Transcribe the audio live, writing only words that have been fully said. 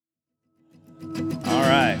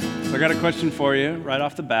got a question for you right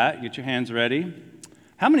off the bat. Get your hands ready.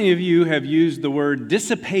 How many of you have used the word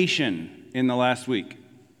dissipation in the last week?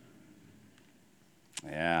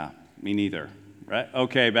 Yeah, me neither, right?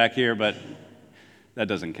 Okay, back here, but that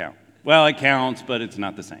doesn't count. Well, it counts, but it's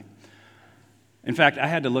not the same. In fact, I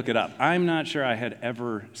had to look it up. I'm not sure I had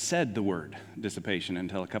ever said the word dissipation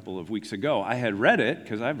until a couple of weeks ago. I had read it,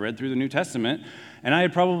 because I've read through the New Testament, and I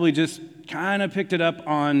had probably just kind of picked it up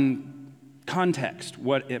on context,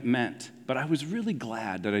 what it meant. But I was really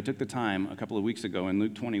glad that I took the time a couple of weeks ago in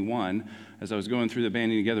Luke 21, as I was going through the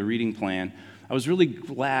Banding Together reading plan, I was really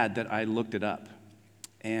glad that I looked it up.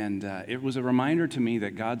 And it was a reminder to me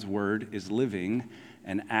that God's word is living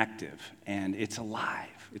and active, and it's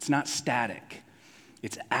alive. It's not static.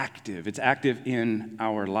 It's active. It's active in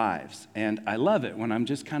our lives. And I love it when I'm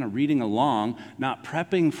just kind of reading along, not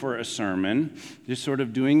prepping for a sermon, just sort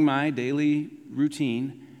of doing my daily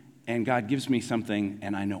routine, and God gives me something,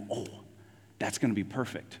 and I know, that's going to be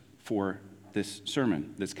perfect for this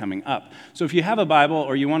sermon that's coming up. So if you have a Bible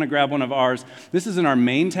or you want to grab one of ours, this isn't our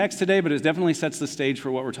main text today, but it definitely sets the stage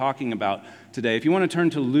for what we're talking about today. If you want to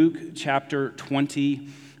turn to Luke chapter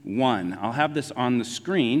 21, I'll have this on the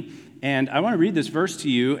screen, and I want to read this verse to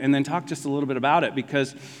you and then talk just a little bit about it,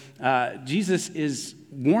 because Jesus is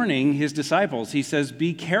warning his disciples. He says,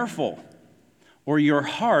 "Be careful, or your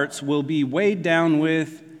hearts will be weighed down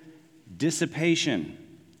with dissipation,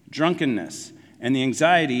 drunkenness, and the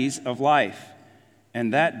anxieties of life,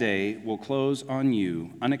 and that day will close on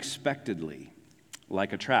you unexpectedly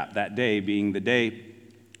like a trap." That day being the day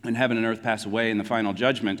when heaven and earth pass away in the final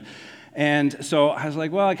judgment. And so I was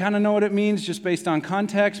like, well, I kind of know what it means just based on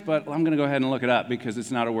context, but I'm going to go ahead and look it up because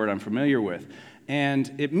it's not a word I'm familiar with.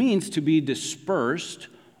 And it means to be dispersed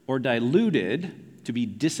or diluted, to be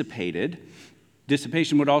dissipated.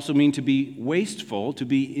 Dissipation would also mean to be wasteful, to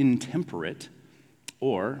be intemperate,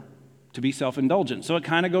 or to be self-indulgent. So it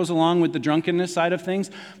kind of goes along with the drunkenness side of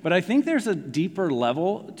things, but I think there's a deeper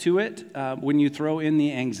level to it when you throw in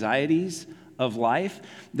the anxieties of life.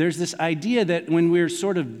 There's this idea that when we're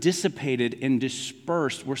sort of dissipated and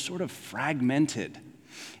dispersed, we're sort of fragmented.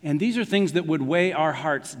 And these are things that would weigh our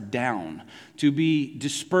hearts down, to be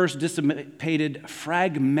dispersed, dissipated,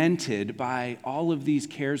 fragmented by all of these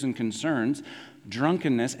cares and concerns,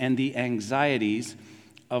 drunkenness, and the anxieties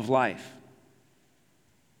of life.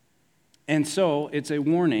 And so it's a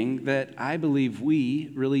warning that I believe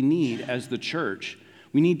we really need as the church.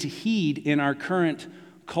 We need to heed in our current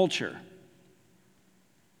culture.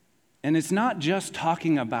 And it's not just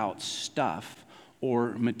talking about stuff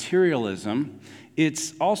or materialism.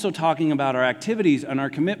 It's also talking about our activities and our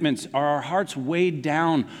commitments. Are our hearts weighed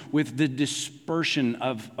down with the dispersion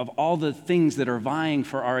of all the things that are vying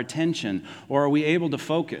for our attention? Or are we able to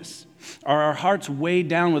focus? Are our hearts weighed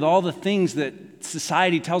down with all the things that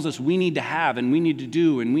society tells us we need to have and we need to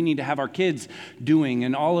do and we need to have our kids doing,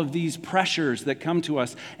 and all of these pressures that come to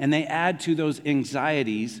us, and they add to those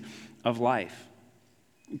anxieties of life?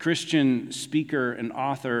 Christian speaker and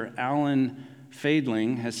author Alan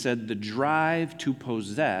Fadling has said the drive to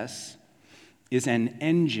possess is an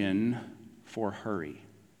engine for hurry.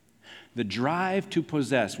 The drive to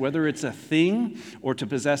possess, whether it's a thing or to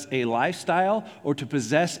possess a lifestyle or to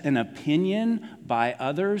possess an opinion by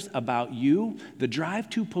others about you, the drive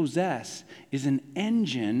to possess is an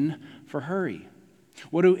engine for hurry.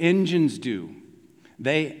 What do engines do?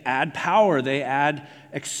 They add power, they add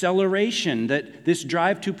acceleration. That this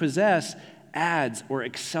drive to possess adds or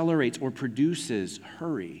accelerates or produces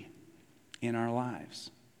hurry in our lives.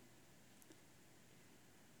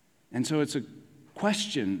 And so it's a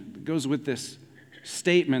question that goes with this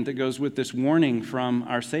statement, that goes with this warning from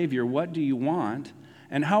our Savior. What do you want,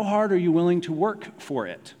 and how hard are you willing to work for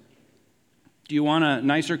it? Do you want a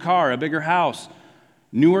nicer car, a bigger house,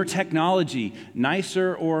 newer technology,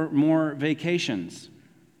 nicer or more vacations?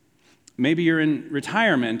 Maybe you're in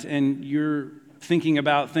retirement and you're thinking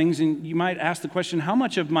about things, and you might ask the question, how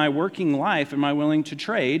much of my working life am I willing to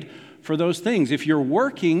trade for those things? If you're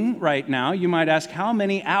working right now, you might ask, how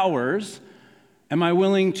many hours am I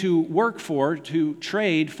willing to work for, to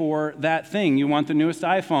trade for that thing? You want the newest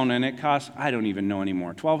iPhone and it costs, I don't even know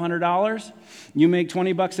anymore, $1,200? You make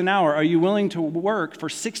 $20 an hour. Are you willing to work for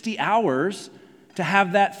 60 hours to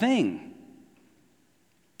have that thing?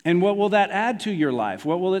 And what will that add to your life?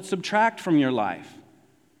 What will it subtract from your life?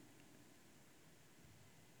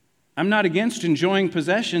 I'm not against enjoying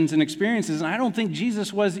possessions and experiences, and I don't think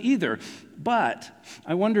Jesus was either. But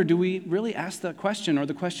I wonder, do we really ask that question, or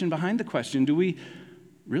the question behind the question? Do we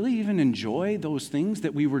really even enjoy those things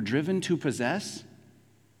that we were driven to possess?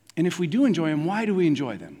 And if we do enjoy them, why do we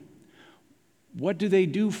enjoy them? What do they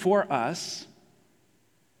do for us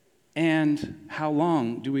And how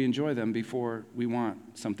long do we enjoy them before we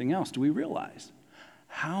want something else? Do we realize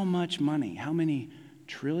how much money, how many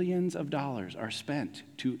trillions of dollars are spent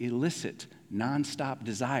to elicit nonstop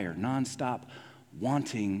desire, nonstop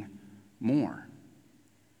wanting more?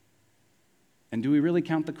 And do we really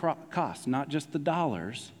count the cost, not just the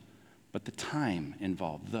dollars, but the time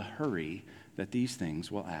involved, the hurry that these things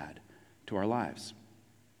will add to our lives?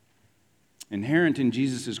 Inherent in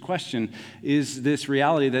Jesus' question is this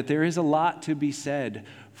reality that there is a lot to be said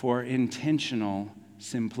for intentional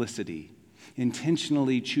simplicity,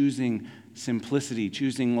 intentionally choosing simplicity,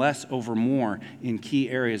 choosing less over more in key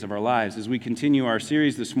areas of our lives. As we continue our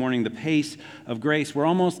series this morning, The Pace of Grace, we're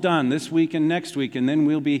almost done this week and next week, and then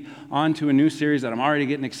we'll be on to a new series that I'm already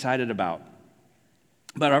getting excited about.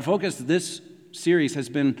 But our focus this series has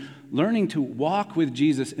been learning to walk with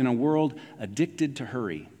Jesus in a world addicted to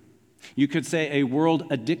hurry. You could say a world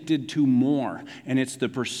addicted to more, and it's the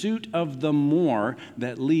pursuit of the more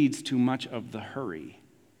that leads to much of the hurry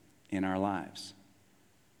in our lives.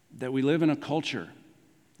 That we live in a culture,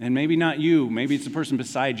 and maybe not you, maybe it's the person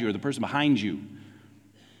beside you or the person behind you,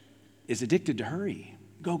 is addicted to hurry.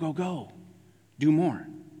 Go, go, go. Do more.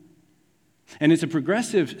 And it's a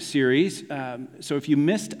progressive series, so if you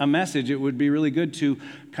missed a message, it would be really good to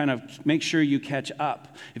kind of make sure you catch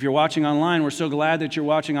up. If you're watching online, we're so glad that you're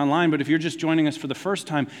watching online, but if you're just joining us for the first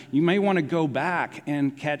time, you may want to go back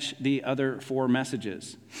and catch the other 4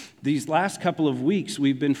 messages. These last couple of weeks,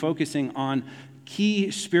 we've been focusing on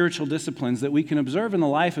key spiritual disciplines that we can observe in the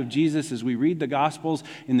life of Jesus as we read the Gospels,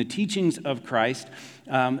 in the teachings of Christ,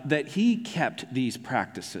 that he kept these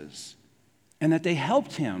practices and that they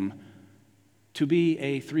helped him to be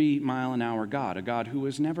a 3-mile-an-hour God, a God who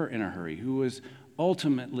was never in a hurry, who was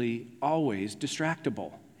ultimately always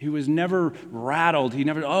distractible. He was never rattled. He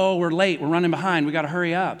never, oh, we're late, we're running behind, we got to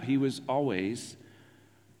hurry up. He was always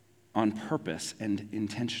on purpose and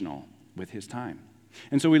intentional with his time.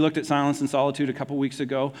 And so we looked at silence and solitude a couple weeks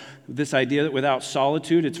ago, this idea that without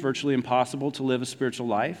solitude, it's virtually impossible to live a spiritual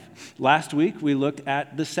life. Last week, we looked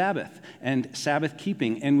at the Sabbath and Sabbath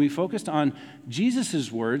keeping, and we focused on Jesus'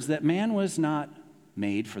 words that man was not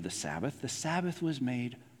made for the Sabbath was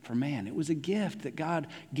made for man. It was a gift that God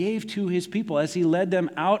gave to his people as he led them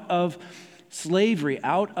out of slavery,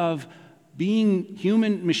 out of being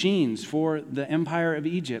human machines for the empire of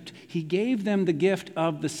Egypt. He gave them the gift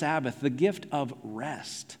of the Sabbath, the gift of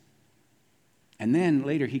rest. And then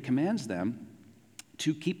later he commands them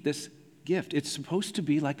to keep this gift. It's supposed to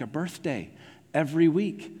be like a birthday every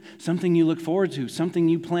week, something you look forward to, something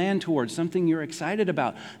you plan towards, something you're excited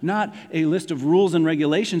about, not a list of rules and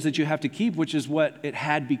regulations that you have to keep, which is what it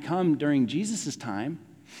had become during Jesus' time,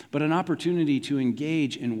 but an opportunity to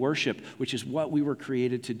engage in worship, which is what we were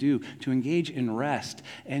created to do, to engage in rest,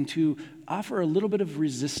 and to offer a little bit of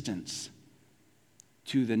resistance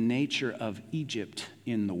to the nature of Egypt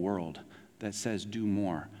in the world that says, do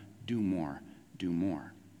more, do more, do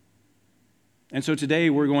more. And so today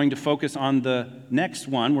we're going to focus on the next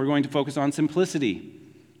one. We're going to focus on simplicity.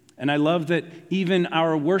 And I love that even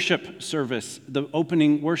our worship service, the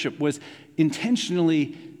opening worship, was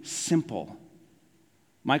intentionally simple.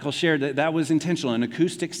 Michael shared that that was intentional, an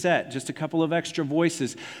acoustic set, just a couple of extra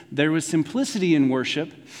voices. There was simplicity in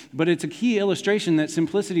worship, but it's a key illustration that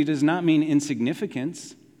simplicity does not mean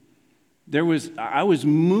insignificance. I was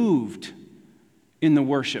moved in the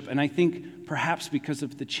worship, and I think perhaps because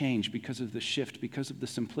of the change, because of the shift, because of the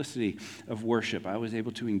simplicity of worship, I was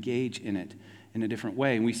able to engage in it in a different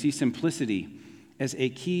way. And we see simplicity as a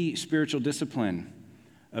key spiritual discipline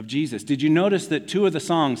of Jesus. Did you notice that 2 of the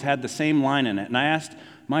songs had the same line in it? And I asked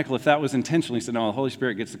Michael if that was intentional. He said, no, the Holy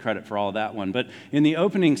Spirit gets the credit for all of that one. But in the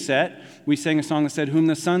opening set, we sang a song that said, whom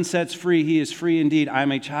the Son sets free, he is free indeed. I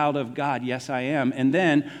am a child of God. Yes, I am. And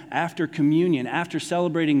then after communion, after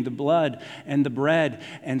celebrating the blood and the bread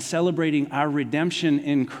and celebrating our redemption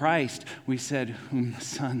in Christ, we said, whom the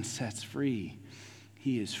Son sets free,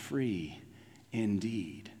 he is free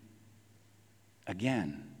indeed.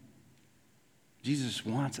 Again, Jesus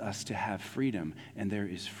wants us to have freedom, and there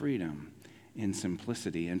is freedom in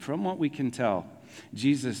simplicity. And from what we can tell,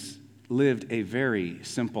 Jesus lived a very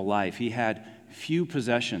simple life. He had few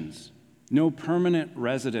possessions, no permanent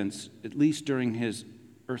residence, at least during his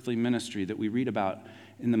earthly ministry that we read about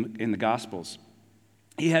in the Gospels.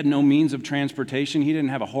 He had no means of transportation. He didn't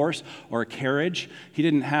have a horse or a carriage. He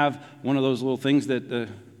didn't have one of those little things that the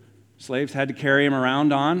slaves had to carry him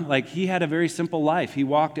around on. Like, he had a very simple life. He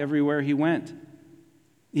walked everywhere he went.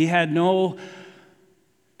 He had no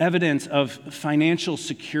evidence of financial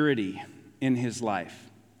security in his life.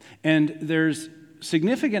 And there's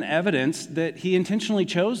significant evidence that he intentionally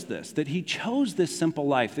chose this, that he chose this simple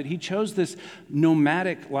life, that he chose this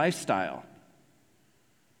nomadic lifestyle,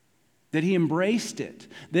 that he embraced it,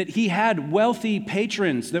 that he had wealthy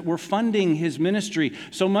patrons that were funding his ministry,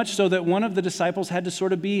 so much so that one of the disciples had to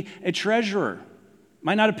sort of be a treasurer.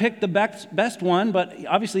 Might not have picked the best one, but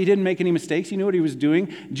obviously he didn't make any mistakes. He knew what he was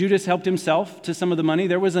doing. Judas helped himself to some of the money.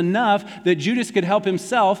 There was enough that Judas could help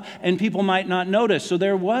himself and people might not notice. So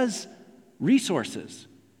there was resources.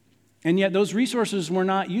 And yet those resources were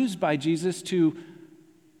not used by Jesus to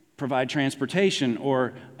provide transportation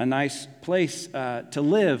or a nice place to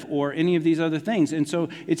live or any of these other things. And so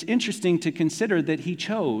it's interesting to consider that he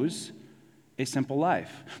chose a simple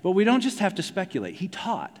life. But we don't just have to speculate. He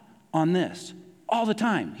taught on this all the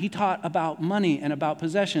time. He taught about money and about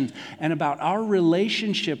possessions and about our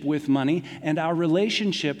relationship with money and our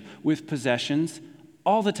relationship with possessions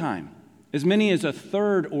all the time. As many as a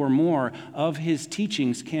third or more of his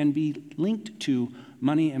teachings can be linked to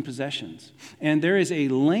money and possessions. And there is a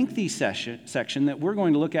lengthy section that we're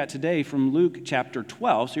going to look at today from Luke chapter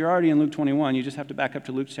 12. So you're already in Luke 21. You just have to back up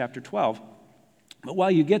to Luke chapter 12. But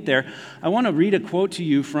while you get there, I want to read a quote to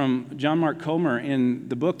you from John Mark Comer in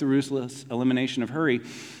the book, The Ruthless Elimination of Hurry.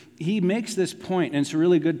 He makes this point, and it's a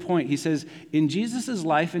really good point. He says, in Jesus'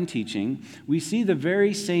 life and teaching, we see the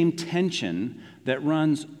very same tension that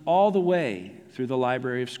runs all the way through the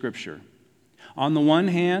library of Scripture. On the one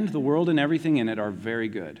hand, the world and everything in it are very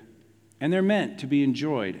good, and they're meant to be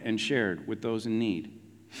enjoyed and shared with those in need.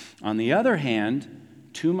 On the other hand,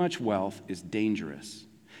 too much wealth is dangerous.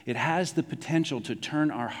 It has the potential to turn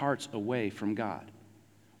our hearts away from God.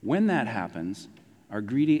 When that happens, our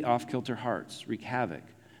greedy, off-kilter hearts wreak havoc,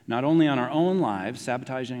 not only on our own lives,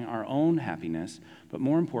 sabotaging our own happiness, but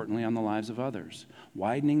more importantly on the lives of others,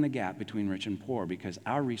 widening the gap between rich and poor because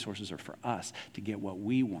our resources are for us to get what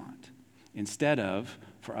we want, instead of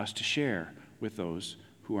for us to share with those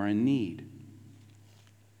who are in need.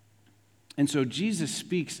 And so Jesus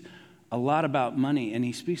speaks a lot about money, and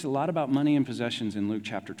he speaks a lot about money and possessions in Luke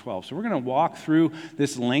chapter 12. So we're going to walk through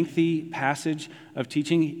this lengthy passage of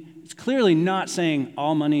teaching. It's clearly not saying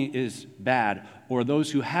all money is bad or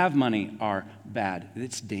those who have money are bad.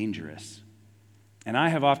 It's dangerous. And I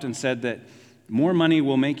have often said that more money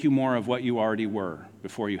will make you more of what you already were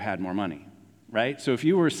before you had more money. Right? So if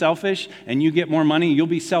you were selfish and you get more money, you'll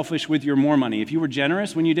be selfish with your more money. If you were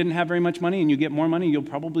generous when you didn't have very much money and you get more money, you'll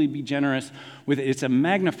probably be generous with it. It's a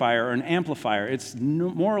magnifier or an amplifier. It's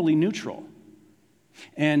morally neutral.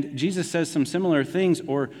 And Jesus says some similar things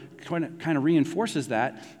or kind of reinforces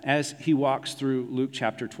that as he walks through Luke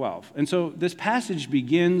chapter 12. And so this passage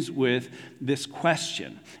begins with this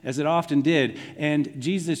question, as it often did. And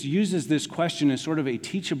Jesus uses this question as sort of a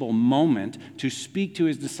teachable moment to speak to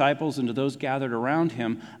his disciples and to those gathered around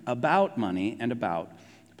him about money and about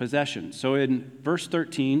possessions. So in verse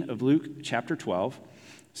 13 of Luke chapter 12,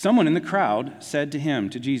 someone in the crowd said to him,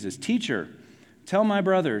 to Jesus, "Teacher, tell my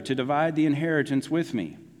brother to divide the inheritance with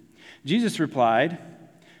me." Jesus replied,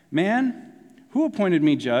 "Man, who appointed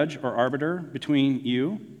me judge or arbiter between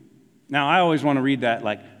you?" Now, I always want to read that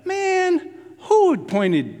like, man, who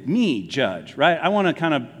appointed me judge, right? I want to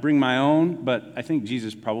kind of bring my own, but I think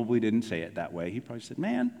Jesus probably didn't say it that way. He probably said,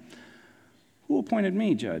 man, who appointed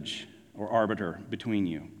me judge or arbiter between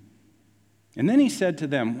you? And then he said to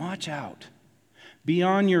them, watch out. Be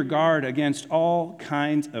on your guard against all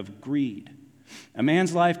kinds of greed. A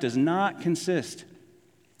man's life does not consist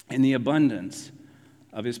in the abundance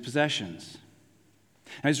of his possessions.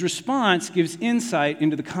 His response gives insight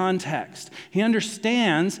into the context. He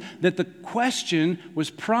understands that the question was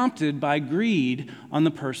prompted by greed on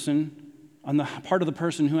the part of the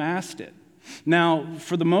person who asked it. Now,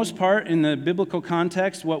 for the most part, in the biblical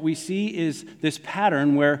context, what we see is this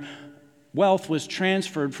pattern where wealth was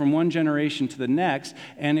transferred from one generation to the next,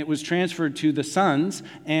 and it was transferred to the sons,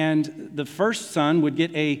 and the first son would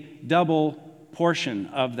get a double portion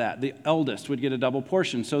of that. The eldest would get a double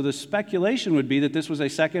portion. So the speculation would be that this was a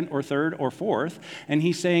second or third or fourth, and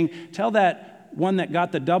he's saying, tell that one that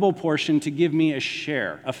got the double portion to give me a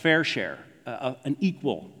share, a fair share, an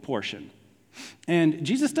equal portion. And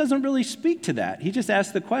Jesus doesn't really speak to that. He just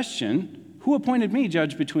asks the question, who appointed me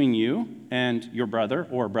judge between you and your brother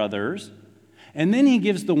or brothers? And then he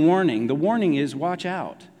gives the warning. The warning is watch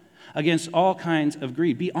out against all kinds of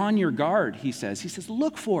greed. Be on your guard, he says. He says,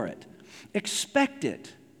 look for it. Expect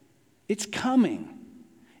it. It's coming.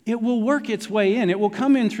 It will work its way in. It will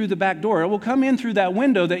come in through the back door. It will come in through that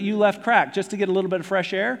window that you left cracked just to get a little bit of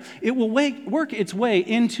fresh air. It will work its way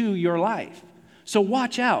into your life. So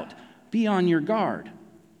watch out. Be on your guard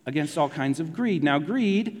against all kinds of greed. Now,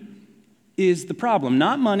 greed is the problem.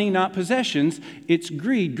 Not money, not possessions. It's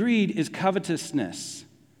greed. Greed is covetousness.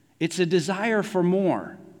 It's a desire for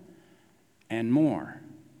more and more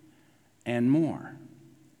and more.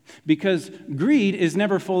 Because greed is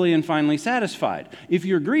never fully and finally satisfied. If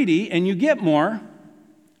you're greedy and you get more,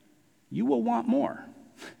 you will want more.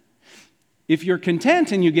 If you're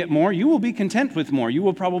content and you get more, you will be content with more. You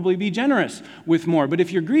will probably be generous with more. But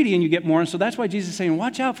if you're greedy and you get more, and so that's why Jesus is saying,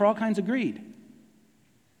 watch out for all kinds of greed.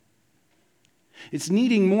 It's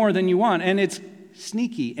needing more than you want, and it's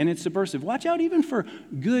sneaky and it's subversive. Watch out even for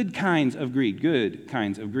good kinds of greed,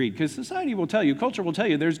 because society will tell you, culture will tell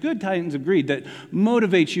you, there's good kinds of greed that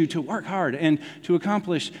motivates you to work hard and to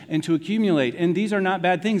accomplish and to accumulate. And these are not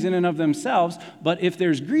bad things in and of themselves, but if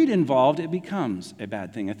there's greed involved, it becomes a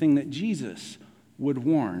bad thing, a thing that Jesus would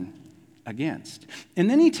warn against. And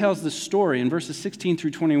then he tells the story in verses 16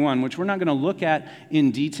 through 21, which we're not going to look at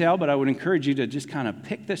in detail, but I would encourage you to just kind of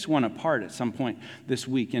pick this one apart at some point this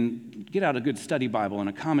week and get out a good study Bible and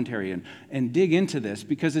a commentary and dig into this,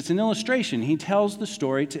 because it's an illustration. He tells the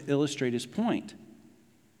story to illustrate his point.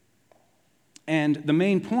 And the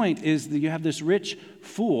main point is that you have this rich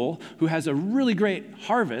fool who has a really great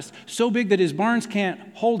harvest, so big that his barns can't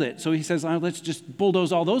hold it. So he says, let's just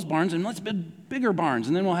bulldoze all those barns and let's build bigger barns,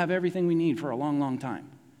 and then we'll have everything we need for a long, long time.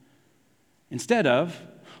 Instead of,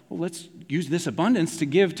 let's use this abundance to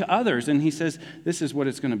give to others. And he says, this is what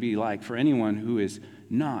it's going to be like for anyone who is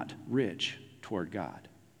not rich toward God.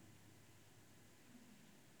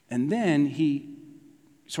 And then he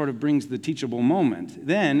sort of brings the teachable moment.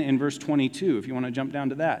 Then in verse 22, if you want to jump down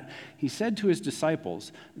to that, he said to his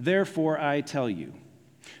disciples, therefore I tell you,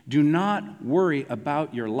 do not worry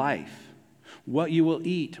about your life, what you will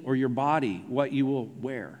eat, or your body, what you will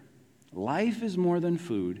wear. Life is more than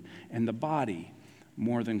food, and the body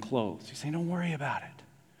more than clothes. He's saying, don't worry about it.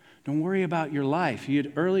 Don't worry about your life. He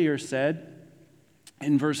had earlier said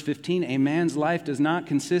in verse 15, a man's life does not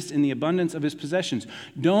consist in the abundance of his possessions.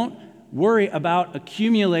 Don't worry about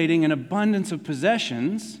accumulating an abundance of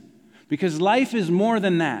possessions, because life is more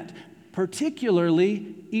than that,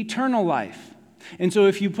 particularly eternal life. And so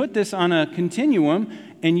if you put this on a continuum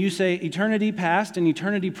and you say eternity past and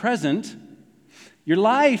eternity present, your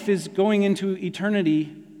life is going into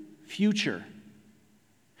eternity future.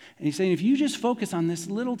 And he's saying if you just focus on this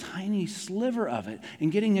little tiny sliver of it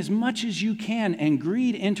and getting as much as you can, and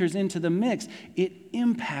greed enters into the mix, it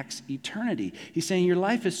impacts eternity. He's saying your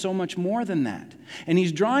life is so much more than that. And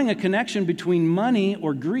he's drawing a connection between money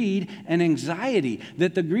or greed and anxiety,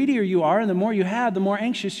 that the greedier you are and the more you have, the more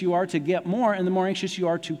anxious you are to get more, and the more anxious you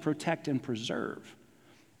are to protect and preserve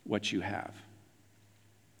what you have.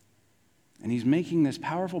 And he's making this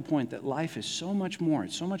powerful point that life is so much more,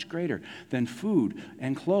 it's so much greater than food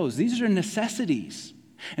and clothes. These are necessities.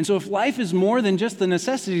 And so if life is more than just the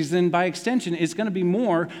necessities, then by extension, it's going to be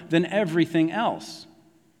more than everything else.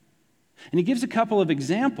 And he gives a couple of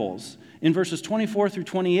examples in verses 24 through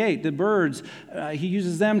 28. The birds, he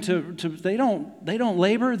uses them they don't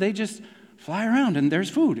labor, they just fly around, and there's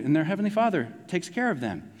food, and their Heavenly Father takes care of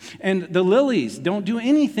them. And the lilies don't do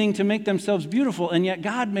anything to make themselves beautiful, and yet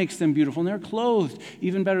God makes them beautiful, and they're clothed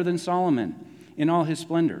even better than Solomon in all his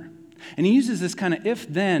splendor. And he uses this kind of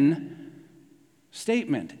if-then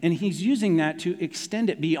statement, and he's using that to extend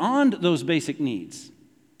it beyond those basic needs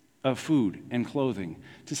of food and clothing,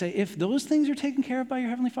 to say if those things are taken care of by your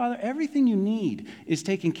Heavenly Father, everything you need is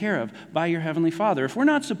taken care of by your Heavenly Father. If we're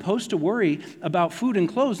not supposed to worry about food and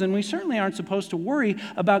clothes, then we certainly aren't supposed to worry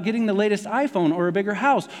about getting the latest iPhone or a bigger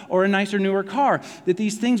house or a nicer, newer car, that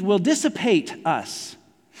these things will dissipate us.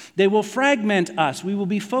 They will fragment us. We will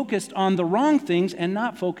be focused on the wrong things and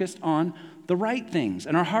not focused on the right things,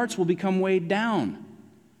 and our hearts will become weighed down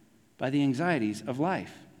by the anxieties of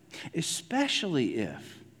life, especially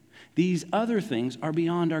if these other things are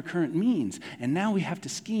beyond our current means. And now we have to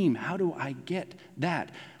scheme, how do I get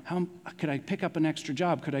that? How could I pick up an extra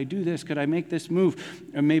job? Could I do this? Could I make this move?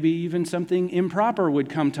 Or maybe even something improper would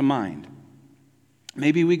come to mind.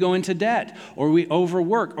 Maybe we go into debt, or we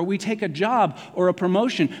overwork, or we take a job or a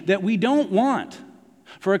promotion that we don't want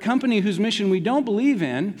for a company whose mission we don't believe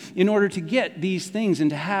in order to get these things and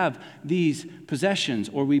to have these possessions,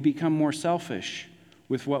 or we become more selfish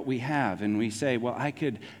with what we have, and we say, well, I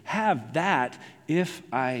could have that if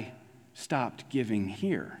I stopped giving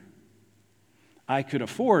here. I could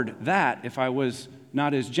afford that if I was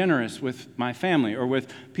not as generous with my family or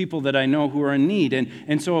with people that I know who are in need.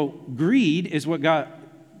 And so greed is what got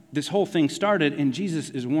this whole thing started, and Jesus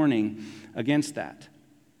is warning against that.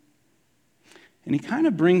 And he kind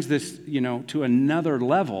of brings this, to another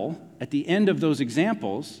level at the end of those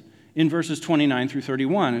examples in verses 29 through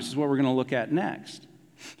 31. This is what we're going to look at next.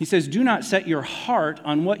 He says, do not set your heart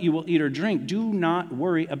on what you will eat or drink. Do not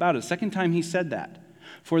worry about it. Second time he said that.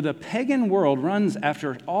 For the pagan world runs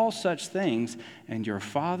after all such things, and your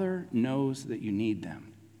Father knows that you need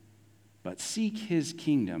them. But seek his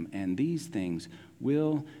kingdom, and these things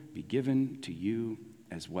will be given to you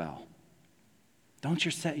as well. Don't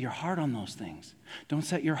you set your heart on those things. Don't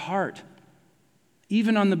set your heart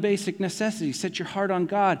even on the basic necessities. Set your heart on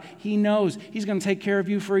God. He knows he's going to take care of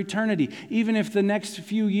you for eternity. Even if the next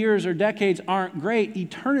few years or decades aren't great,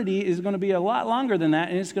 eternity is going to be a lot longer than that,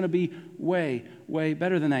 and it's going to be way, way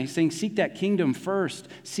better than that. He's saying, seek that kingdom first.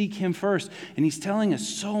 Seek him first. And he's telling us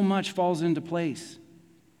so much falls into place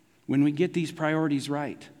when we get these priorities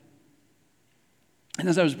right. And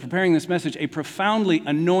as I was preparing this message, a profoundly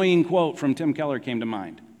annoying quote from Tim Keller came to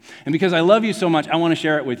mind. And because I love you so much, I want to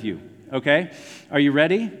share it with you. Okay? Are you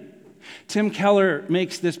ready? Tim Keller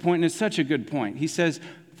makes this point, and it's such a good point. He says,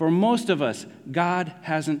 for most of us, God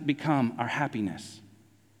hasn't become our happiness.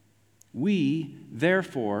 We,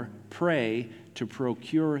 therefore, pray to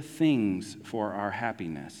procure things for our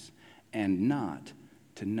happiness and not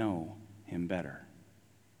to know him better.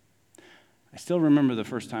 I still remember the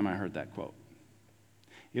first time I heard that quote.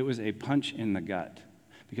 It was a punch in the gut,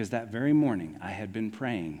 because that very morning I had been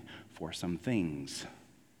praying for some things.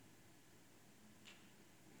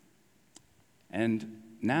 And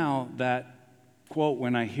now that quote,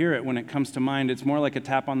 when I hear it, when it comes to mind, it's more like a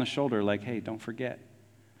tap on the shoulder, like, hey, don't forget.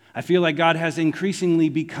 I feel like God has increasingly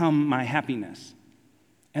become my happiness.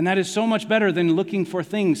 And that is so much better than looking for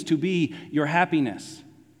things to be your happiness,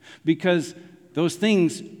 because those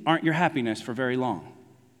things aren't your happiness for very long.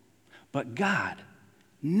 But God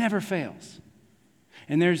never fails.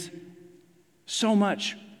 And there's so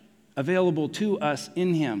much available to us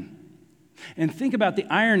in him. And think about the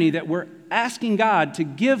irony that we're asking God to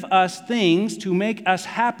give us things to make us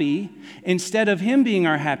happy instead of him being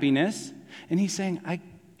our happiness. And he's saying, I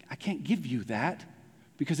can't give you that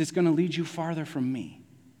because it's going to lead you farther from me.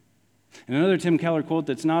 And another Tim Keller quote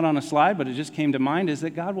that's not on a slide, but it just came to mind, is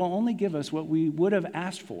that God will only give us what we would have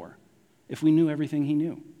asked for if we knew everything he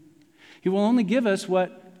knew. He will only give us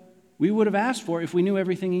what we would have asked for if we knew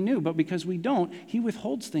everything he knew. But because we don't, he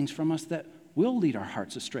withholds things from us that will lead our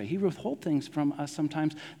hearts astray. He withholds things from us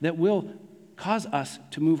sometimes that will cause us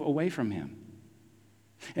to move away from him.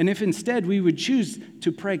 And if instead we would choose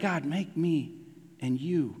to pray, God, make me and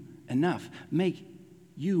you enough. Make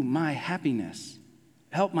you my happiness.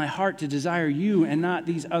 Help my heart to desire you and not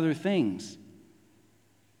these other things.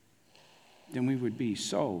 Then we would be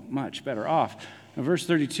so much better off. Now, verse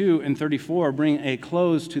 32 and 34 bring a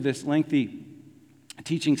close to this lengthy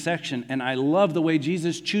teaching section, and I love the way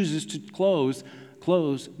Jesus chooses to close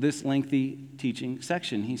this lengthy teaching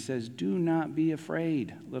section. He says, do not be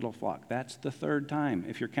afraid, little flock. That's the third time,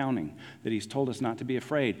 if you're counting, that he's told us not to be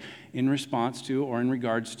afraid in response to or in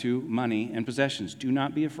regards to money and possessions. Do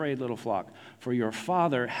not be afraid, little flock, for your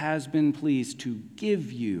Father has been pleased to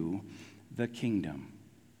give you the kingdom.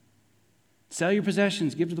 Sell your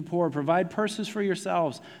possessions, give to the poor, provide purses for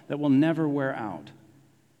yourselves that will never wear out,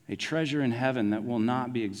 a treasure in heaven that will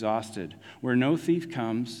not be exhausted, where no thief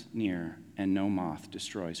comes near and no moth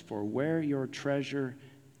destroys. For where your treasure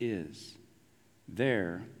is,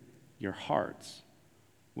 there your hearts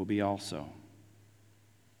will be also.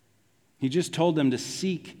 He just told them to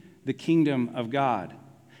seek the kingdom of God,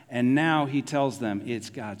 and now he tells them it's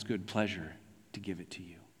God's good pleasure to give it to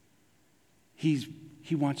you.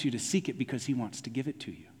 He wants you to seek it because he wants to give it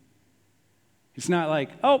to you. It's not like,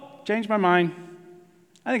 oh, changed my mind.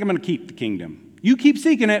 I think I'm going to keep the kingdom. You keep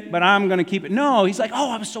seeking it, but I'm going to keep it. No, he's like,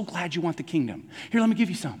 oh, I'm so glad you want the kingdom. Here, let me give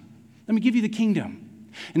you some. Let me give you the kingdom.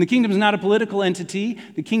 And the kingdom is not a political entity.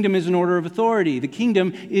 The kingdom is an order of authority. The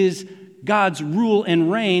kingdom is God's rule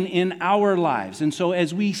and reign in our lives. And so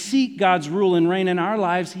as we seek God's rule and reign in our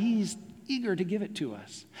lives, he's eager to give it to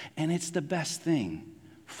us. And it's the best thing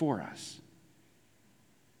for us.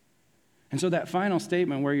 And so that final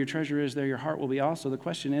statement, where your treasure is, there your heart will be also. The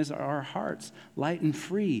question is, are our hearts light and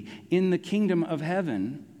free in the kingdom of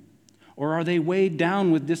heaven? Or are they weighed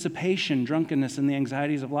down with dissipation, drunkenness, and the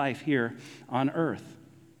anxieties of life here on earth?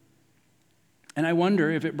 And I wonder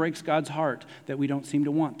if it breaks God's heart that we don't seem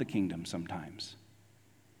to want the kingdom sometimes.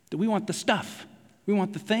 That we want the stuff. We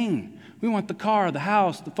want the thing. We want the car, the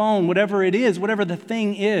house, the phone, whatever it is, whatever the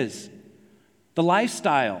thing is. The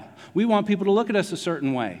lifestyle. We want people to look at us a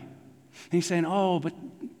certain way. And he's saying, oh, but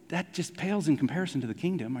that just pales in comparison to the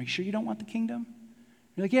kingdom. Are you sure you don't want the kingdom?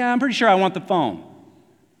 You're like, yeah, I'm pretty sure I want the phone.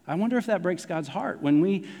 I wonder if that breaks God's heart when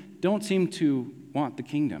we don't seem to want the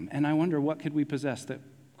kingdom. And I wonder, what could we possess that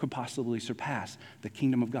could possibly surpass the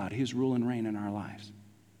kingdom of God, his rule and reign in our lives?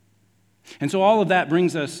 And so all of that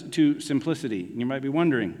brings us to simplicity. You might be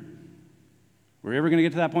wondering, we're ever going to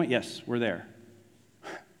get to that point? Yes, we're there.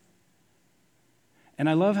 And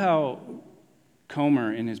I love how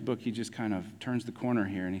Comer, in his book, he just kind of turns the corner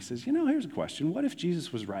here and he says, here's a question. What if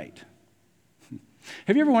Jesus was right?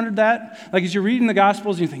 Have you ever wondered that? Like as you're reading the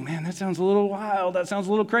Gospels and you think, man, that sounds a little wild. That sounds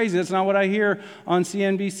a little crazy. That's not what I hear on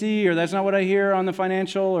CNBC, or that's not what I hear on the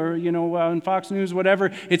Financial, or, on Fox News,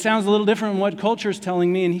 whatever. It sounds a little different than what culture is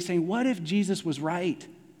telling me. And he's saying, what if Jesus was right?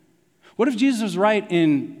 What if Jesus was right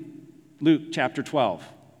in Luke chapter 12?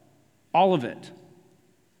 All of it.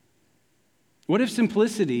 What if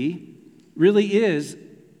simplicity really is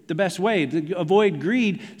the best way to avoid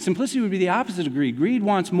greed? Simplicity would be the opposite of greed. Greed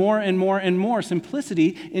wants more and more and more.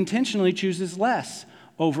 Simplicity intentionally chooses less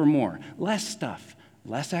over more. Less stuff,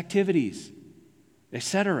 less activities,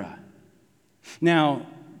 etc. Now,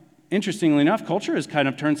 interestingly enough, culture has kind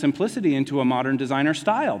of turned simplicity into a modern designer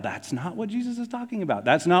style. That's not what Jesus is talking about.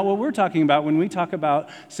 That's not what we're talking about when we talk about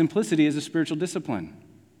simplicity as a spiritual discipline.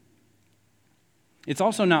 It's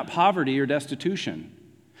also not poverty or destitution.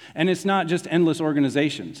 And it's not just endless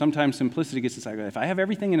organization. Sometimes simplicity gets this idea, if I have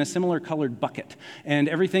everything in a similar colored bucket and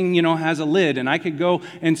everything, has a lid, and I could go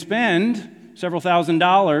and spend several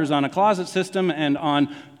 $1,000s on a closet system and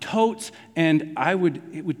on totes, and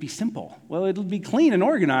it would be simple. Well, it'll be clean and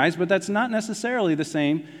organized, but that's not necessarily the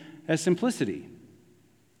same as simplicity.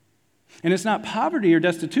 And it's not poverty or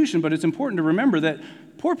destitution, but it's important to remember that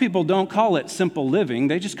poor people don't call it simple living,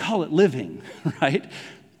 they just call it living, right?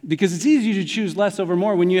 Because it's easy to choose less over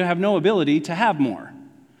more when you have no ability to have more.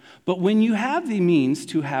 But when you have the means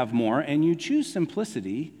to have more and you choose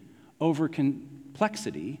simplicity over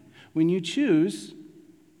complexity, when you choose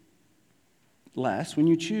less, when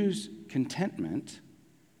you choose contentment,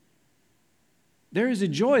 there is a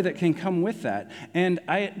joy that can come with that. And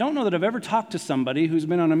I don't know that I've ever talked to somebody who's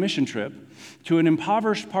been on a mission trip to an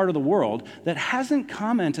impoverished part of the world that hasn't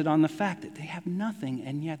commented on the fact that they have nothing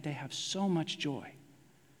and yet they have so much joy.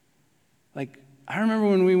 Like, I remember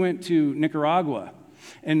when we went to Nicaragua,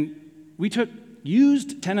 and we took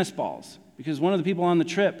used tennis balls, because one of the people on the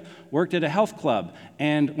trip worked at a health club,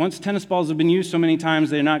 and once tennis balls have been used so many times,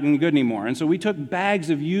 they're not going to be good anymore. And so we took bags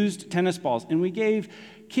of used tennis balls, and we gave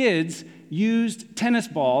kids used tennis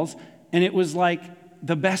balls, and it was like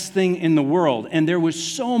the best thing in the world. And there was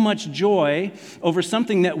so much joy over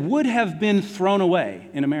something that would have been thrown away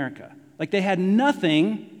in America. Like, they had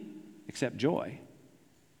nothing except joy.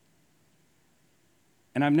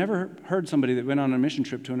 And I've never heard somebody that went on a mission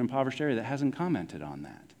trip to an impoverished area that hasn't commented on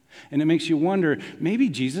that. And it makes you wonder, maybe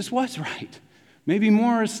Jesus was right. Maybe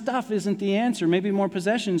more stuff isn't the answer. Maybe more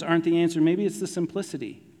possessions aren't the answer. Maybe it's the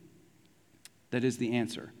simplicity that is the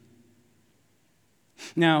answer.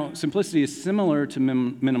 Now, simplicity is similar to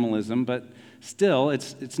minimalism, but still,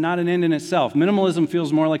 it's not an end in itself. Minimalism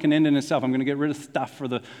feels more like an end in itself. I'm going to get rid of stuff for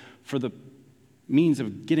the means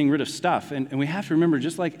of getting rid of stuff. And we have to remember,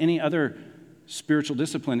 just like any other spiritual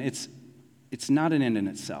discipline, it's not an end in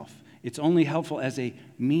itself. It's only helpful as a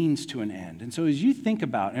means to an end. And so as you think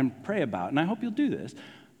about and pray about, and I hope you'll do this,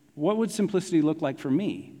 what would simplicity look like for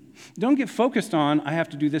me? Don't get focused on, I have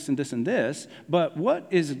to do this and this and this, but what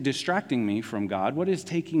is distracting me from God? What is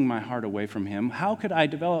taking my heart away from Him? How could I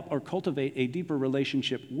develop or cultivate a deeper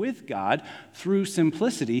relationship with God through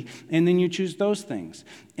simplicity? And then you choose those things.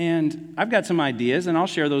 And I've got some ideas, and I'll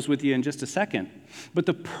share those with you in just a second. But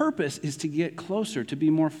the purpose is to get closer, to be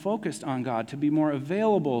more focused on God, to be more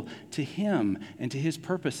available to Him and to His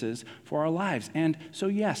purposes for our lives. And so,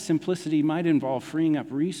 yes, simplicity might involve freeing up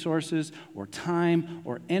resources or time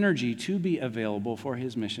or energy to be available for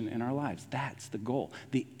His mission in our lives. That's the goal.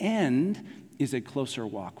 The end is a closer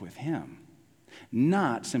walk with Him,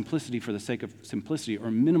 not simplicity for the sake of simplicity or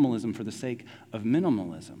minimalism for the sake of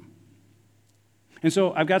minimalism. And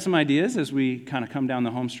so I've got some ideas as we kind of come down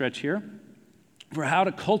the home stretch here for how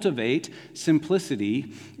to cultivate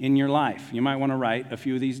simplicity in your life. You might want to write a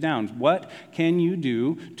few of these down. What can you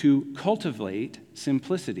do to cultivate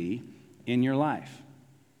simplicity in your life?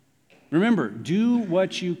 Remember, do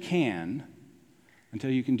what you can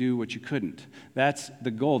until you can do what you couldn't. That's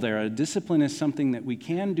the goal there. A discipline is something that we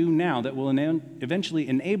can do now that will eventually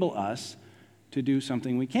enable us to do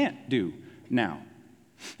something we can't do now.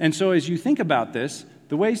 And so as you think about this,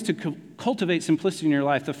 the ways to cultivate simplicity in your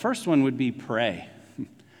life, the first one would be pray.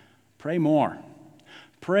 Pray more.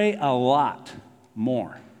 Pray a lot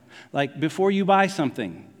more. Like before you buy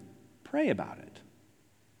something, pray about it.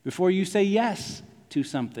 Before you say yes to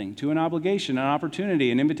something, to an obligation, an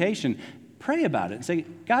opportunity, an invitation, pray about it and say,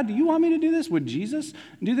 God, do you want me to do this? Would Jesus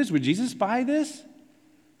do this? Would Jesus buy this?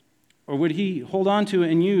 Or would He hold on to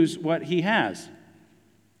it and use what He has?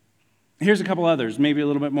 Here's a couple others, maybe a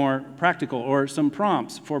little bit more practical, or some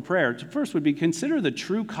prompts for prayer. First would be consider the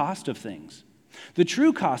true cost of things. The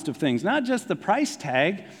true cost of things, not just the price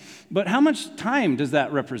tag, but how much time does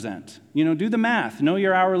that represent? Do the math, know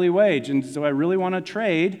your hourly wage. And so I really want to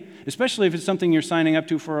trade, especially if it's something you're signing up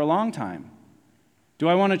to for a long time. Do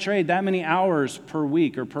I want to trade that many hours per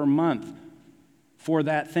week or per month for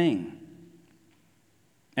that thing?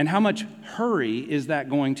 And how much hurry is that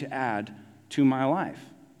going to add to my life?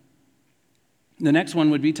 The next one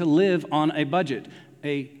would be to live on a budget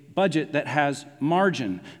that has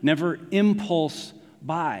margin, never impulse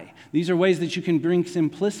buy. These are ways that you can bring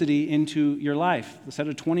simplicity into your life. Set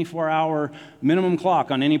a 24-hour minimum clock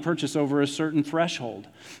on any purchase over a certain threshold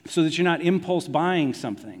so that you're not impulse buying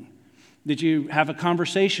something. That you have a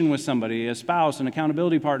conversation with somebody, a spouse, an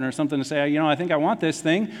accountability partner, or something to say, I think I want this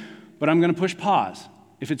thing, but I'm going to push pause.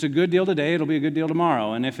 If it's a good deal today, it'll be a good deal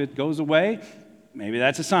tomorrow. And if it goes away, maybe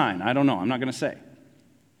that's a sign. I don't know. I'm not going to say.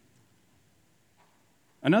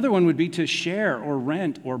 Another one would be to share or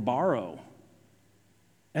rent or borrow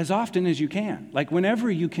as often as you can. Like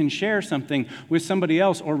whenever you can share something with somebody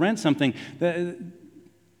else or rent something.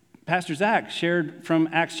 Pastor Zach shared from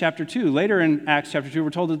Acts chapter 2. Later in Acts chapter 2, we're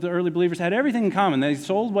told that the early believers had everything in common. They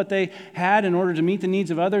sold what they had in order to meet the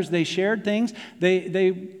needs of others. They shared things.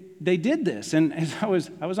 They did this. And as I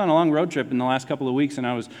was on a long road trip in the last couple of weeks, and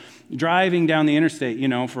I was driving down the interstate,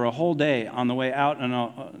 for a whole day on the way out and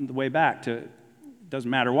on the way back to, doesn't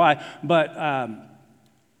matter why, but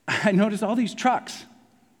I noticed all these trucks,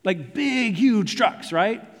 like big, huge trucks,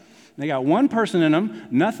 right? They got one person in them,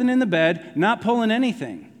 nothing in the bed, not pulling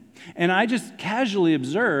anything. And I just casually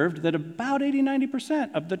observed that about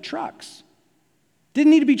 80-90% of the trucks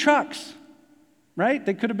didn't need to be trucks, right?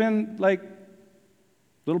 They could have been like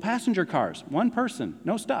little passenger cars, one person,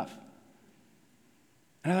 no stuff.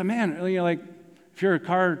 And I thought, man, if you're a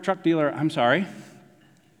car truck dealer, I'm sorry,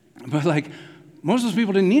 but most of those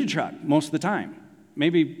people didn't need a truck most of the time.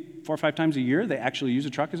 Maybe 4 or 5 times a year they actually use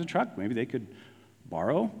a truck as a truck. Maybe they could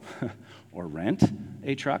borrow or rent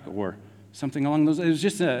a truck or something along those. It was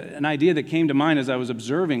just an idea that came to mind as I was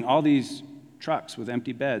observing all these trucks with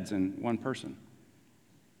empty beds and one person.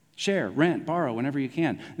 Share, rent, borrow whenever you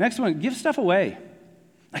can. Next one, give stuff away.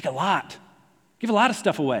 Like a lot. Give a lot of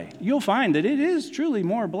stuff away. You'll find that it is truly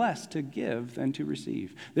more blessed to give than to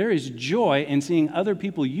receive. There is joy in seeing other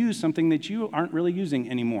people use something that you aren't really using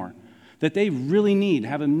anymore, that they really need,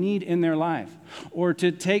 have a need in their life. Or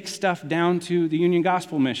to take stuff down to the Union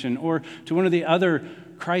Gospel Mission or to one of the other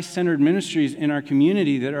Christ-centered ministries in our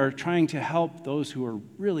community that are trying to help those who are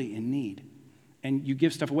really in need. And you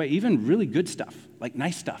give stuff away, even really good stuff, like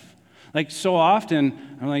nice stuff. Like so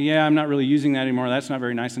often, I'm like, I'm not really using that anymore. That's not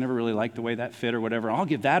very nice. I never really liked the way that fit or whatever. I'll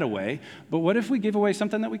give that away. But what if we give away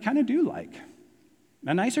something that we kind of do like?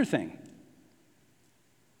 A nicer thing.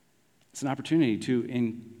 It's an opportunity to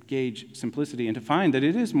engage simplicity and to find that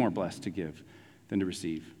it is more blessed to give than to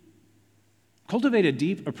receive. Cultivate a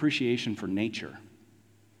deep appreciation for nature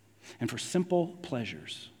and for simple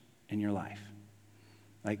pleasures in your life.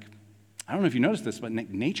 I don't know if you noticed this, but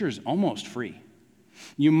nature is almost free.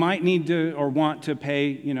 You might need to or want to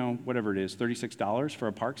pay, whatever it is, $36 for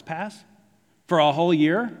a parks pass for a whole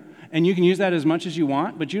year, and you can use that as much as you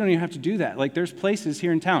want, but you don't even have to do that. There's places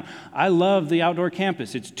here in town. I love the outdoor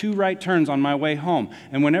campus. It's 2 right turns on my way home,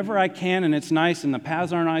 and whenever I can and it's nice and the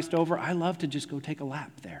paths aren't iced over, I love to just go take a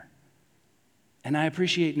lap there. And I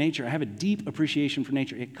appreciate nature. I have a deep appreciation for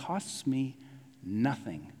nature. It costs me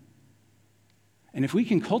nothing. And if we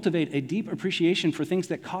can cultivate a deep appreciation for things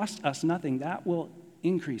that cost us nothing, that will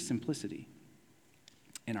increase simplicity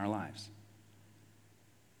in our lives.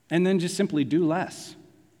 And then just simply do less.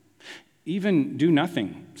 Even do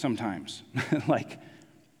nothing sometimes.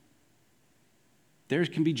 There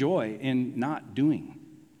can be joy in not doing.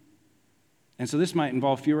 And so this might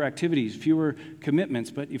involve fewer activities, fewer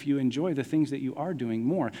commitments, but if you enjoy the things that you are doing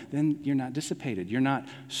more, then you're not dissipated. You're not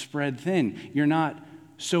spread thin. You're not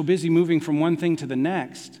so busy moving from one thing to the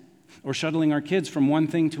next or shuttling our kids from one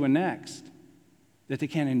thing to a next that they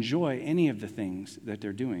can't enjoy any of the things that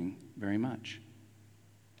they're doing very much.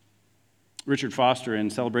 Richard Foster in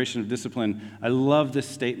Celebration of Discipline, I love this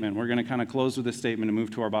statement. We're going to kind of close with this statement and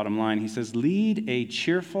move to our bottom line. He says, lead a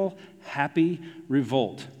cheerful, happy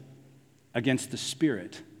revolt against the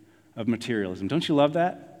spirit of materialism. Don't you love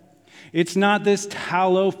that? It's not this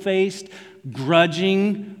tallow-faced,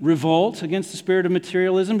 grudging revolt against the spirit of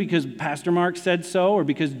materialism because Pastor Mark said so or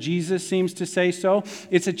because Jesus seems to say so.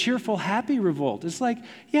 It's a cheerful, happy revolt. It's like,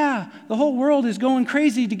 the whole world is going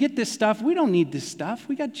crazy to get this stuff. We don't need this stuff.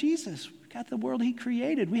 We got Jesus. We got the world he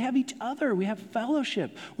created. We have each other. We have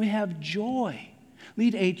fellowship. We have joy.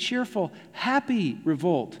 Lead a cheerful, happy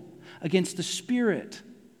revolt against the spirit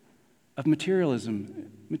of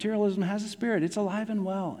materialism. Materialism has a spirit. It's alive and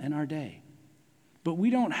well in our day. But we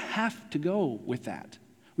don't have to go with that.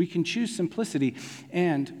 We can choose simplicity,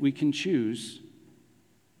 and we can choose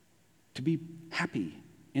to be happy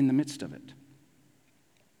in the midst of it.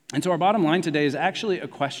 And so our bottom line today is actually a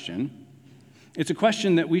question. It's a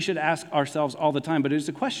question that we should ask ourselves all the time, but it's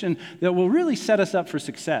a question that will really set us up for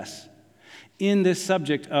success in this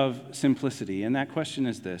subject of simplicity. And that question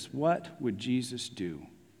is this: what would Jesus do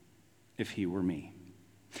if he were me?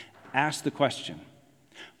 Ask the question.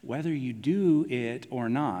 Whether you do it or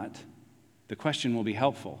not, the question will be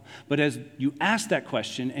helpful. But as you ask that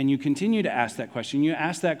question and you continue to ask that question, you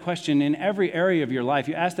ask that question in every area of your life.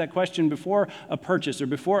 You ask that question before a purchase or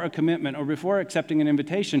before a commitment or before accepting an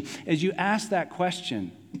invitation. As you ask that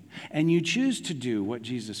question and you choose to do what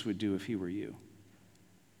Jesus would do if he were you,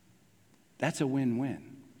 that's a win-win.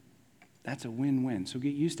 That's a win-win. So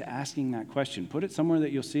get used to asking that question. Put it somewhere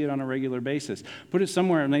that you'll see it on a regular basis. Put it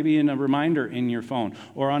somewhere, maybe in a reminder in your phone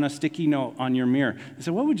or on a sticky note on your mirror. And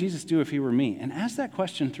say, what would Jesus do if he were me? And ask that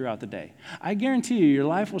question throughout the day. I guarantee you, your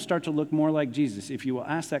life will start to look more like Jesus if you will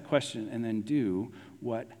ask that question and then do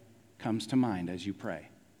what comes to mind as you pray.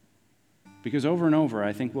 Because over and over,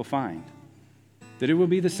 I think we'll find that it will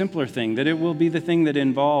be the simpler thing, that it will be the thing that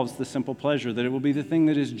involves the simple pleasure, that it will be the thing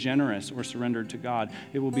that is generous or surrendered to God.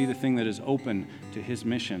 It will be the thing that is open to his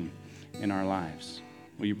mission in our lives.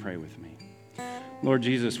 Will you pray with me? Lord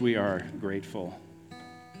Jesus, we are grateful.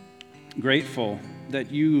 Grateful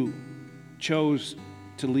that you chose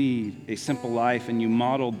to lead a simple life and you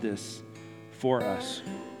modeled this for us.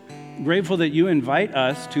 Grateful that you invite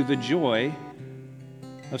us to the joy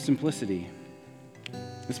of simplicity.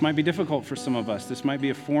 This might be difficult for some of us. This might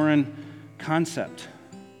be a foreign concept.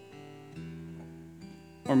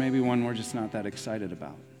 Or maybe one we're just not that excited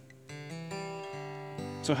about.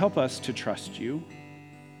 So help us to trust you.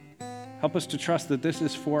 Help us to trust that this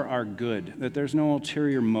is for our good, that there's no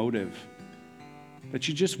ulterior motive, that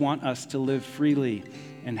you just want us to live freely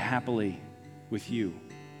and happily with you.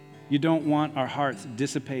 You don't want our hearts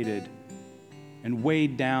dissipated and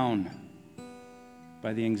weighed down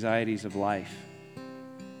by the anxieties of life.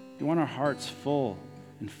 You want our hearts full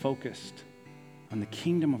and focused on the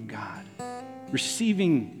kingdom of God,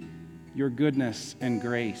 receiving your goodness and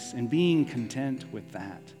grace and being content with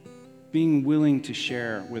that, being willing to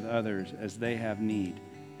share with others as they have need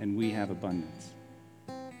and we have abundance.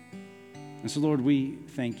 And so, Lord, we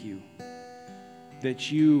thank you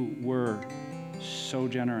that you were so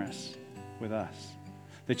generous with us,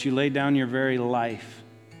 that you laid down your very life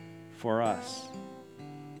for us,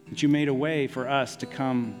 that you made a way for us to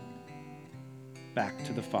come back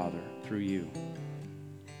to the Father through you.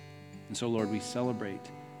 And so, Lord, we celebrate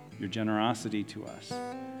your generosity to us,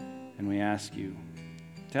 and we ask you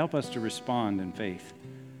to help us to respond in faith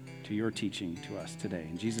to your teaching to us today.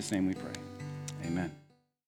 In Jesus' name we pray. Amen.